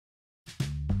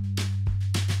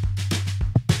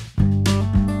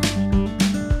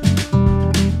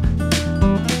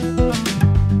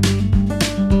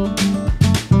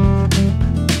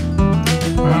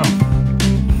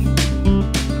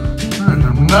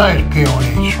nice peel and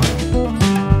eat shrimp.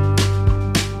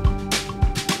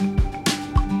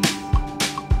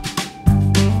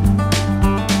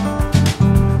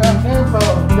 That new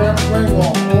fellow's got to bring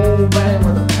one whole bag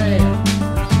with a pan.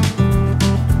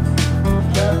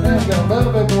 Zatarains got a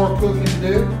little bit more cooking to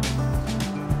do.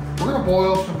 We're going to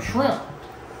boil some shrimp.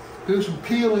 Do some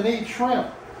peel and eat shrimp.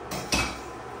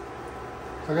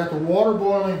 I got the water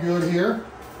boiling good here.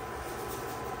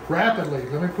 Rapidly.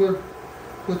 Let me put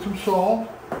some salt.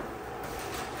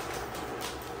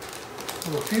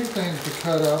 A few things to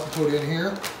cut up and put in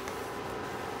here.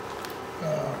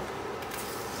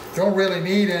 Don't really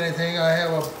need anything. I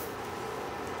have a,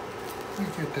 let me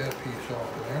get that piece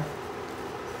off of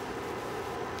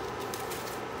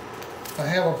there. I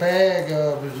have a bag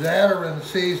of Zatarains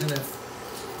seasoning,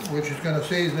 which is going to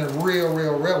season it real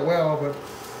well, but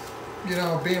you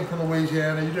know, being from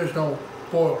Louisiana, you just don't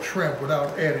boil shrimp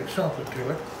without adding something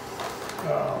to it.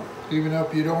 Even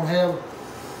if you don't have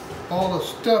all the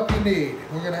stuff you need,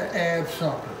 we're going to add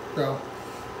something. So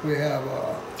we have,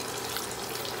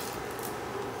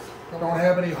 don't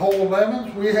have any whole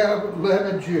lemons, we have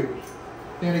lemon juice.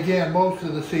 And again, most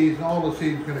of the season, all the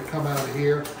season is going to come out of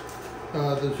here.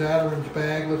 The Zatarains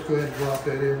bag, let's go ahead and drop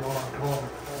that in while I'm talking.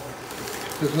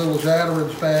 This little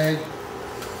Zatarains bag,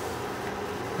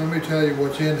 let me tell you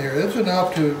what's in there. It's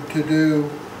enough to do,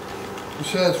 it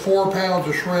says 4 pounds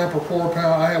of shrimp or 4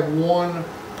 pounds. I have 1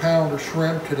 pound of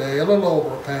shrimp today, a little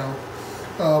over a pound.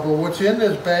 But what's in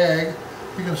this bag,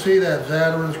 you can see that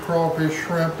Zatarains, crawfish,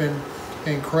 shrimp,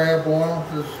 and crab oil.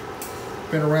 It's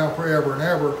been around forever and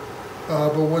ever.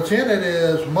 But what's in it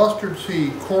is mustard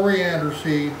seed, coriander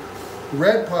seed,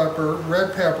 red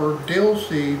pepper, dill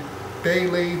seed, bay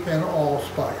leaf, and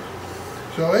allspice.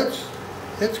 So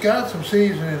it's got some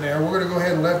seasoning in there. We're going to go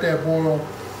ahead and let that boil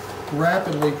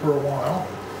rapidly for a while.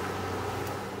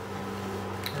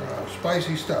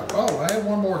 Spicy stuff. Oh, I had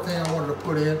one more thing I wanted to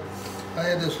put in. I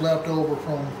had this left over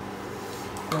from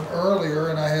earlier,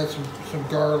 and I had some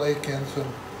garlic and some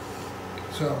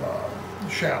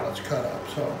shallots cut up.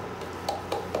 So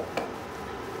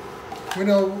we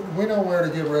know where to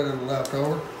get rid of the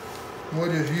leftover.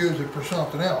 We'll just use it for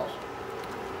something else.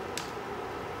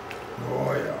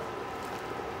 Oh yeah.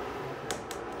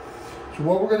 So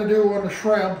what we're going to do on the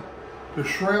shrimp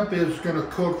is going to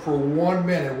cook for 1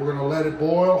 minute. We're going to let it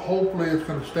boil. Hopefully it's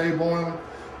going to stay boiling.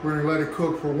 We're going to let it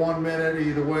cook for 1 minute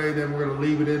either way. Then we're going to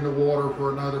leave it in the water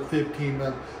for another 15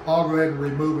 minutes. I'll go ahead and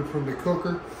remove it from the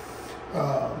cooker,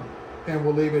 and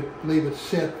we'll leave it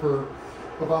sit for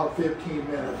about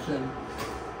 15 minutes. And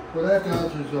what that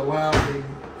does is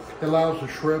allows the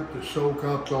shrimp to soak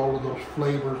up all of those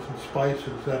flavors and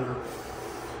spices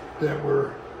that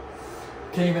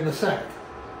came in the sack.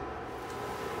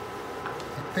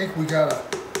 I think we got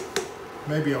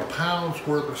maybe a pound's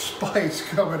worth of spice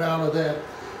coming out of that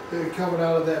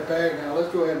bag now.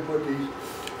 Let's go ahead and put these.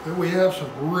 Then we have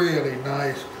some really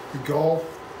nice Gulf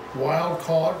wild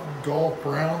caught Gulf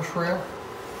brown shrimp.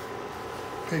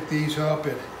 Pick these up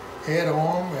at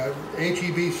Head-On at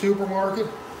HEB supermarket.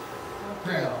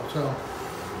 Now, so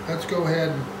let's go ahead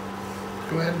and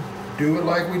do it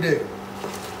like we do.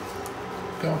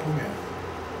 Dump them in.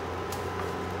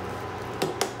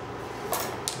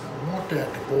 I want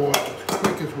that to boil as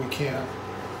quick as we can.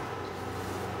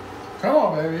 Come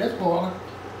on, baby, it's boiling.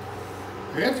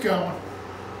 It's going.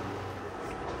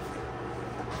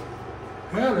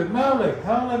 Holy moly,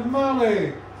 holy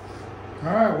moly.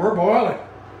 All right, we're boiling.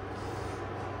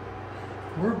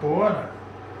 We're boiling.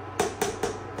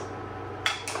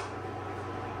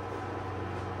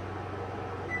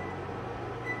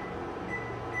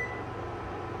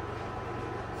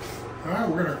 All right,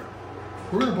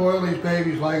 we're gonna boil these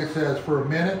babies like it says for a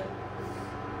minute.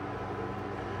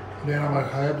 And then I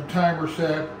have the timer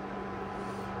set.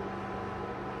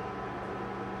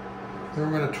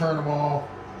 Then we're gonna turn them off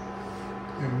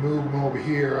and move them over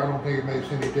here. I don't think it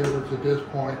makes any difference at this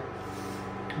point.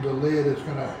 The lid is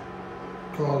gonna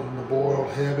cause them to boil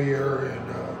heavier, and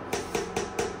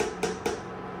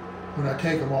when I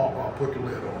take them off, I'll put the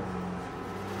lid on.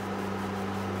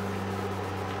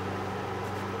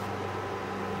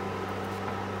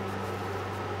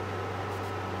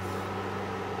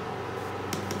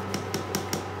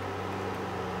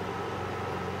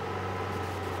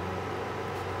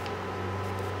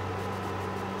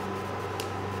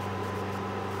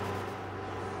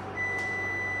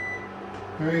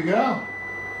 There you go.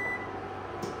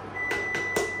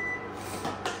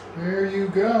 There you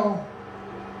go.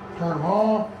 Turn them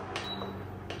off.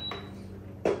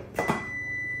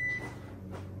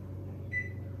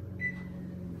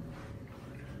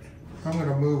 I'm going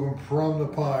to move them from the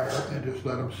fire and just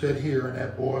let them sit here in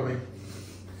that boiling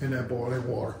in that boiling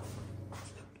water.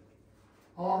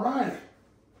 All right.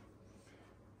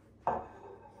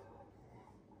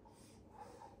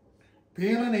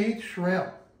 Peel and eat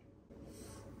shrimp.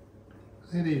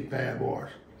 Look at these bad boys.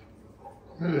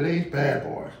 Look at these bad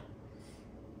boys.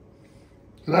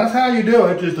 So that's how you do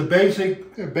it, just a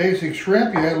basic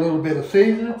shrimp. You add a little bit of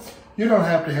seasoning. You don't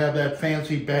have to have that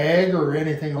fancy bag or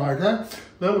anything like that.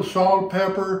 A little salt,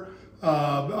 pepper,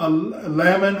 a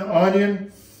lemon,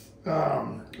 onion, a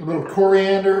little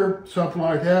coriander, something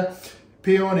like that.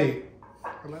 Peel and eat.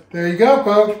 There you go,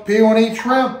 folks. Peel and eat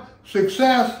shrimp.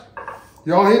 Success.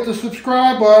 Y'all hit the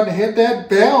subscribe button, hit that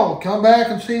bell. Come back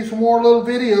and see some more little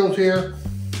videos here.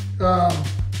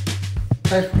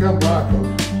 Thanks for coming by,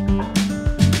 folks.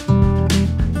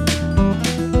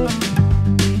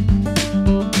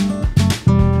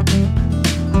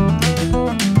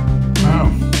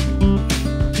 Wow.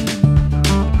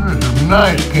 That's a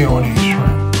nice peel and eat.